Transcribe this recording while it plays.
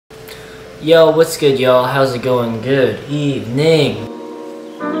Yo, what's good, y'all? How's it going? Good evening.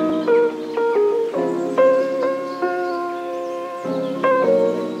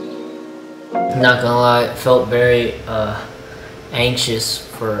 Not gonna lie, I felt very anxious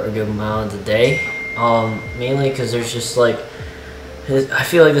for a good amount of the day. Mainly because there's just like, I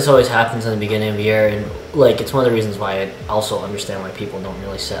feel like this always happens in the beginning of the year, and like it's one of the reasons why I also understand why people don't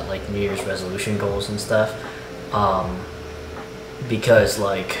really set like New Year's resolution goals and stuff. Because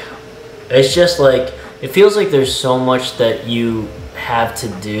like it's just like it feels like there's so much that you have to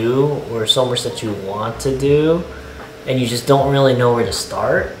do or so much that you want to do, and you just don't really know where to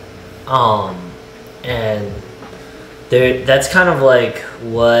start. And that's kind of like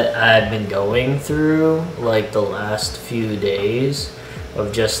what I've been going through like the last few days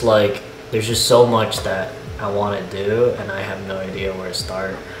of just like there's just so much that I want to do and I have no idea where to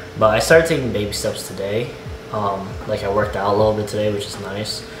start. But I started taking baby steps today. Like I worked out a little bit today, which is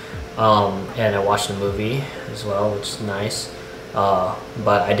nice. And I watched a movie as well, which is nice.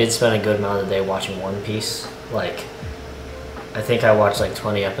 But I did spend a good amount of the day watching One Piece. Like, I think I watched like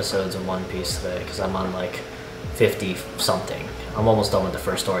 20 episodes of One Piece today because I'm on like 50 something. I'm almost done with the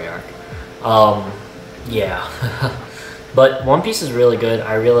first story arc. Yeah. But One Piece is really good.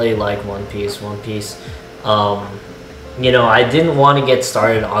 I really like One Piece. You know, I didn't want to get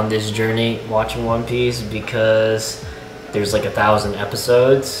started on this journey watching One Piece because there's like 1,000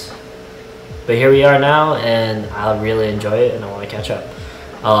 episodes. But here we are now, and I really enjoy it, and I want to catch up.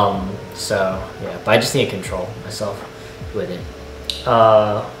 So yeah, but I just need to control myself with it.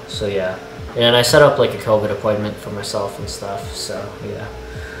 So yeah, and I set up like a COVID appointment for myself and stuff. So yeah.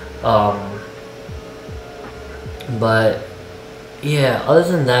 But yeah, other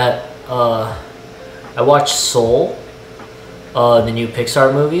than that, I watched Soul, the new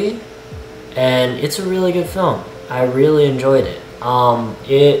Pixar movie, and it's a really good film. I really enjoyed it.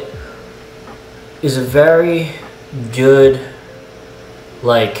 It is a very good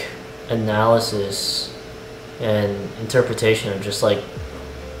like analysis and interpretation of just like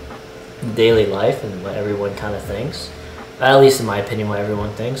daily life and what everyone kind of thinks. At least in my opinion, what everyone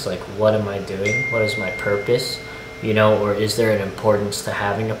thinks. Like, what am I doing? What is my purpose? You know, or is there an importance to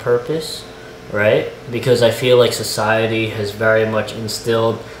having a purpose? Right? Because I feel like society has very much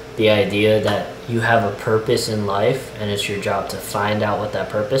instilled the idea that you have a purpose in life and it's your job to find out what that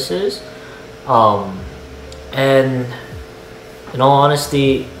purpose is. And in all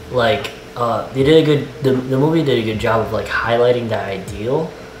honesty, like they did a good the movie did a good job of like highlighting that ideal,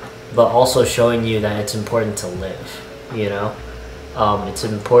 but also showing you that it's important to live, you know. It's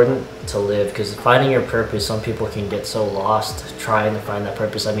important to live because finding your purpose, some people can get so lost trying to find that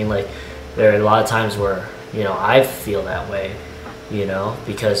purpose. I mean, like there are a lot of times where, you know, I feel that way, you know,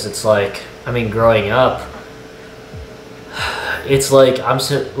 because it's like, I mean, growing up, it's like I'm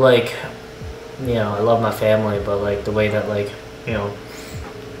so like, you know, I love my family, but like the way that like, you know,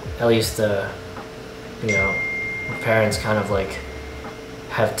 at least you know, my parents kind of like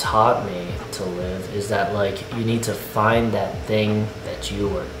have taught me to live is that like you need to find that thing that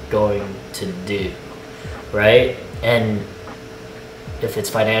you are going to do, right? And if it's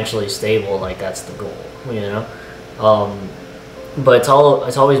financially stable, like that's the goal, you know. But it's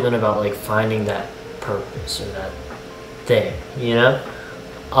always been about like finding that purpose or that thing, you know.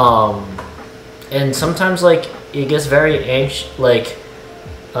 And sometimes like it gets very anxious, like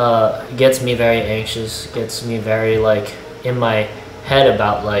gets me very anxious, gets me very like in my head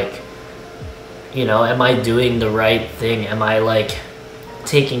about like, you know, am I doing the right thing? Am I like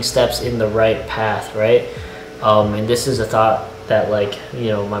taking steps in the right path, right? And this is a thought that like, you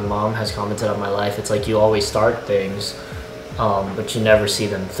know, my mom has commented on my life. It's like you always start things, but you never see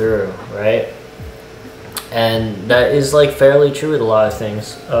them through, right? And that is like fairly true with a lot of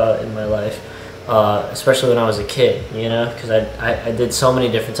things in my life, especially when I was a kid, you know, because I did so many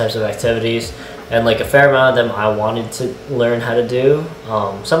different types of activities, and like a fair amount of them I wanted to learn how to do.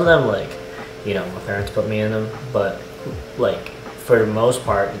 Some of them, like, you know, my parents put me in them, but like for the most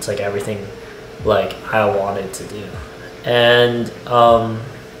part, it's like everything like I wanted to do. And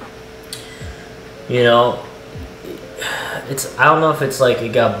you know, I don't know if it's like you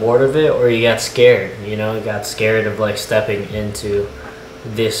got bored of it or you got scared, you know, you got scared of like stepping into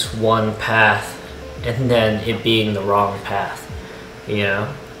this one path and then it being the wrong path, you know.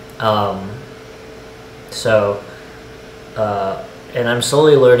 And I'm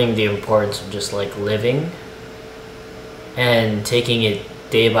slowly learning the importance of just like living and taking it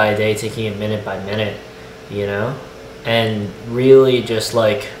day by day, taking it minute by minute, you know, and really just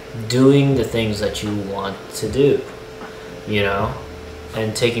like doing the things that you want to do, you know,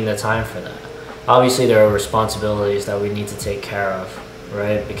 and taking the time for that. Obviously there are responsibilities that we need to take care of,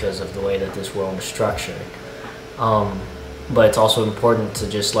 right? Because of the way that this world is structured. But it's also important to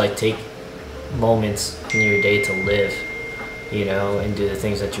just like take moments in your day to live, you know, and do the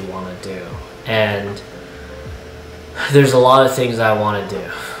things that you want to do. And there's a lot of things I want to do.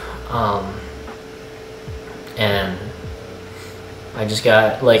 And I just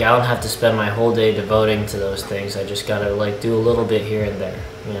got, like, I don't have to spend my whole day devoting to those things. I just gotta, like, do a little bit here and there,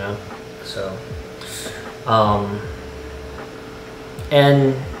 you know? So,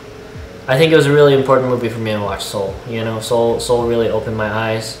 and I think it was a really important movie for me to watch, Soul, you know? Soul really opened my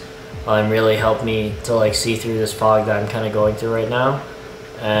eyes, and really helped me to, like, see through this fog that I'm kind of going through right now,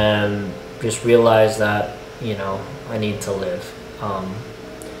 and just realize that, you know, I need to live.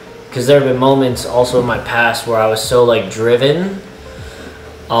 Because there have been moments also in my past where I was so, like, driven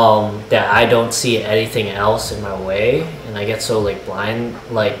that I don't see anything else in my way, and I get so, like,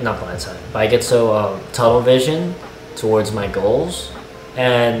 not blindsided, but I get so tunnel vision towards my goals,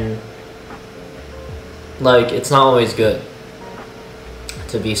 and, like, it's not always good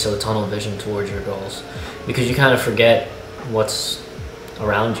to be so tunnel vision towards your goals, because you kind of forget what's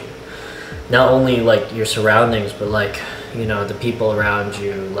around you. Not only, like, your surroundings, but, like, you know, the people around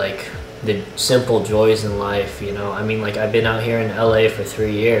you, like, the simple joys in life, you know. I mean, like, I've been out here in LA for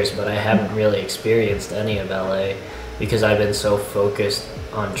 3 years, but I haven't really experienced any of LA because I've been so focused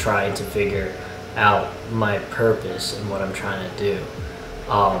on trying to figure out my purpose and what I'm trying to do.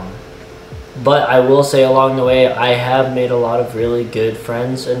 But I will say along the way, I have made a lot of really good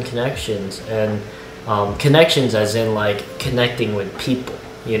friends and connections, and connections as in, like, connecting with people,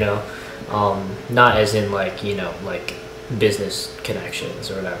 you know, not as in, like, you know, like business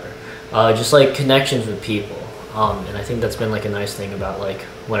connections or whatever. Just like connections with people, and I think that's been like a nice thing about like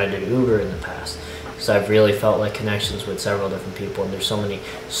when I did Uber in the past, because I've really felt like connections with several different people, and there's so many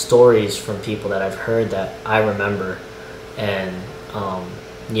stories from people that I've heard that I remember, and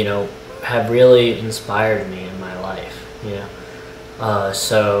you know, have really inspired me in my life, you know.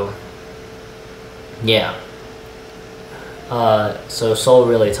 So yeah, so Soul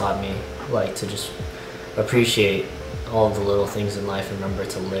really taught me like to just appreciate all of the little things in life and remember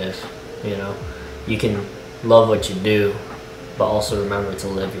to live, you know. You can love what you do, but also remember to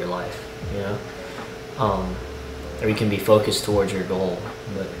live your life, you know. Or you can be focused towards your goal,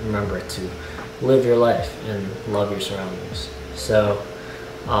 but remember to live your life and love your surroundings. So,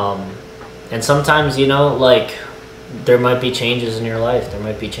 and sometimes, you know, like, there might be changes in your life, there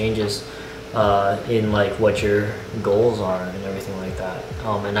might be changes in like what your goals are and everything like that.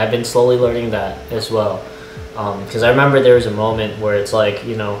 And I've been slowly learning that as well. Because I remember there was a moment where it's like,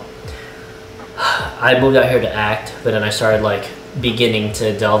 you know, I moved out here to act, but then I started like beginning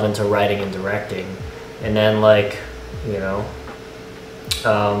to delve into writing and directing, and then like, you know,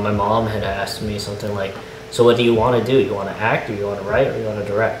 my mom had asked me something like, so what do you want to do? You want to act, or you want to write, or you want to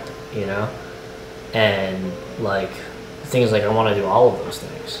direct, you know? And like, the thing is, like, I want to do all of those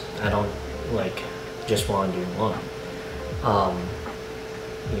things. I don't like just want to do one,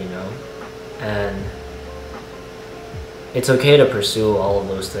 you know. And it's okay to pursue all of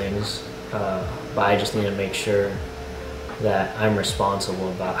those things, but I just need to make sure that I'm responsible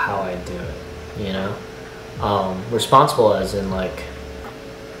about how I do it, you know? Responsible as in, like,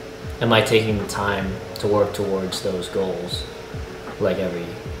 am I taking the time to work towards those goals, like, every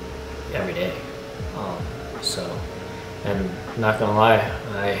day? So, and not gonna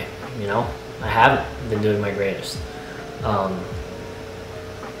lie, you know, I haven't been doing my greatest.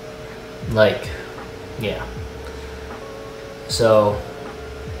 Like, yeah. So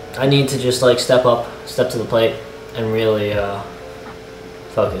I need to just like step to the plate and really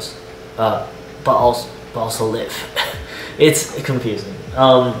focus, but also live. It's confusing.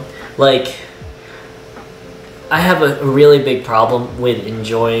 Like, I have a really big problem with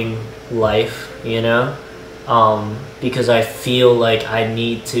enjoying life, you know, because I feel like I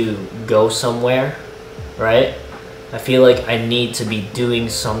need to go somewhere, right? I feel like I need to be doing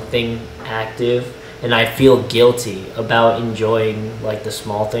something active, and I feel guilty about enjoying like the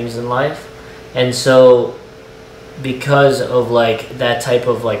small things in life. And so because of like that type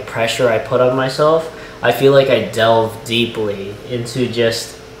of like pressure I put on myself, I feel like I delve deeply into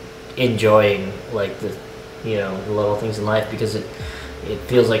just enjoying like the, you know, the little things in life, because it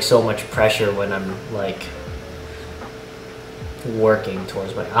feels like so much pressure when I'm like working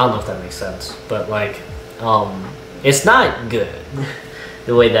towards my, I don't know if that makes sense, but like it's not good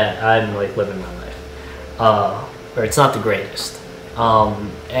the way that I'm like living my life. Or it's not the greatest,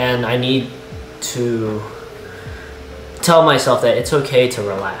 and I need to tell myself that it's okay to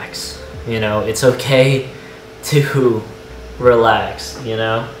relax, you know, it's okay to relax, you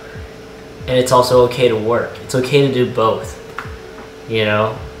know, and it's also okay to work, it's okay to do both, you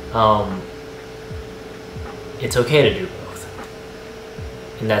know. It's okay to do both,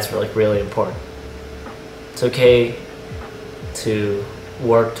 and that's like really important. It's okay to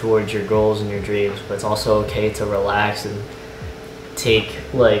work towards your goals and your dreams, but it's also okay to relax and take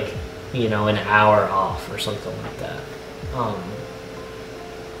like, you know, an hour off or something like that.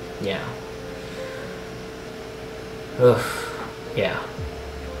 Yeah. Ugh. Yeah.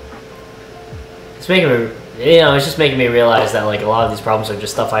 It's making me, you know, it's just making me realize that like a lot of these problems are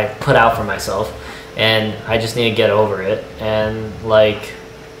just stuff I put out for myself, and I just need to get over it and like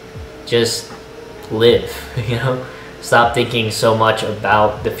just live, you know. Stop thinking so much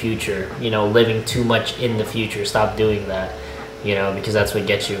about the future, you know, living too much in the future. Stop doing that, you know, because that's what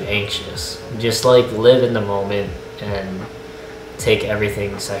gets you anxious. Just like live in the moment and take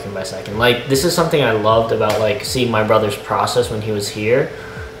everything second by second. Like, this is something I loved about like seeing my brother's process when he was here,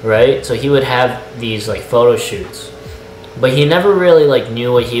 right? So he would have these like photo shoots, but he never really like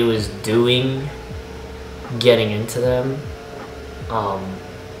knew what he was doing getting into them.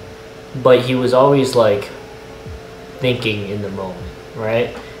 But he was always like thinking in the moment,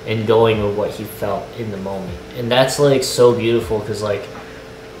 right? And going with what he felt in the moment. And that's like so beautiful, because like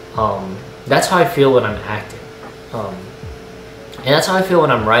that's how I feel when I'm acting. And that's how I feel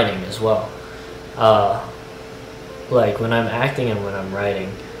when I'm writing as well. Like when I'm acting and when I'm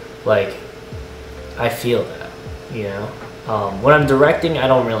writing, like I feel that, you know. When I'm directing, I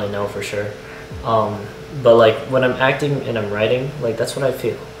don't really know for sure. But like when I'm acting and I'm writing, like that's what I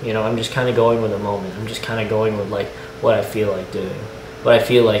feel, you know. I'm just kind of going with the moment. I'm just kind of going with like what I feel like doing, what I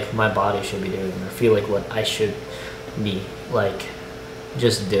feel like my body should be doing, or feel like what I should be like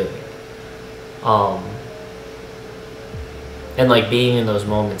just doing. And like being in those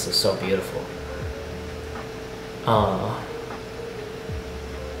moments is so beautiful.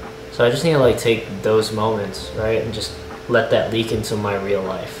 So I just need to like take those moments, right, and just let that leak into my real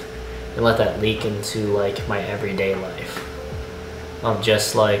life, and let that leak into like my everyday life of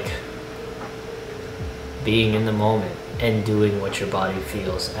just like being in the moment and doing what your body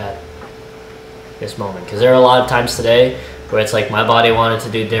feels at this moment. Because there are a lot of times today where it's like my body wanted to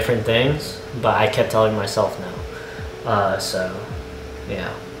do different things, but I kept telling myself no. So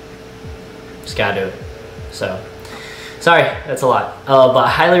yeah, just gotta do it. So sorry, that's a lot. But I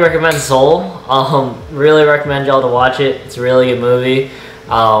highly recommend Soul. Really recommend y'all to watch it. It's a really good movie.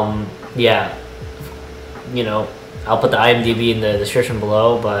 Yeah, you know, I'll put the IMDb in the description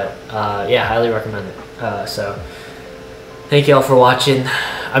below, but yeah, highly recommend it. So thank y'all for watching.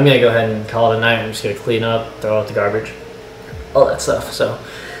 I'm gonna go ahead and call it a night. I'm just gonna clean up, throw out the garbage, all that stuff. So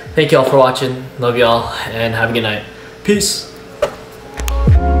thank y'all for watching. Love y'all, and have a good night. Peace.